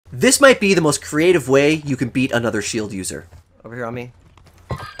This might be the most creative way you can beat another shield user. Over here on me.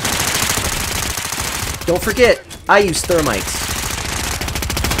 Don't forget, I use thermites.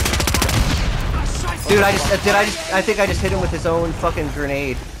 Dude, I think I just hit him with his own fucking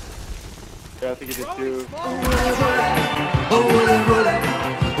grenade. Yeah, I think he did too.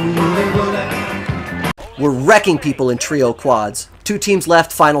 We're wrecking people in trio quads. 2 teams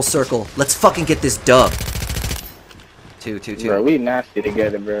left, final circle. Let's fucking get this dub. 2. Bro, we nasty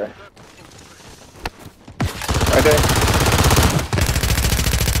together, bro. Right there.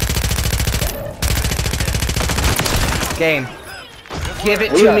 Game. Give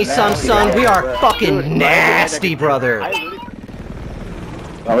it to me, son. We are fucking nasty, brother.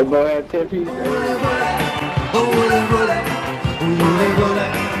 Oh, we both had 10 pieces.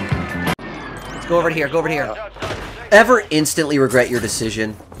 Let's go over to here. Go over to here. Ever instantly regret your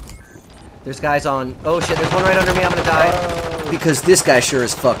decision? There's guys on. Oh shit, there's one right under me. I'm gonna die. Because this guy sure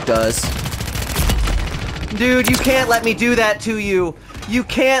as fuck does. Dude, you can't let me do that to you. You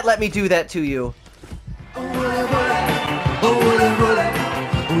can't let me do that to you.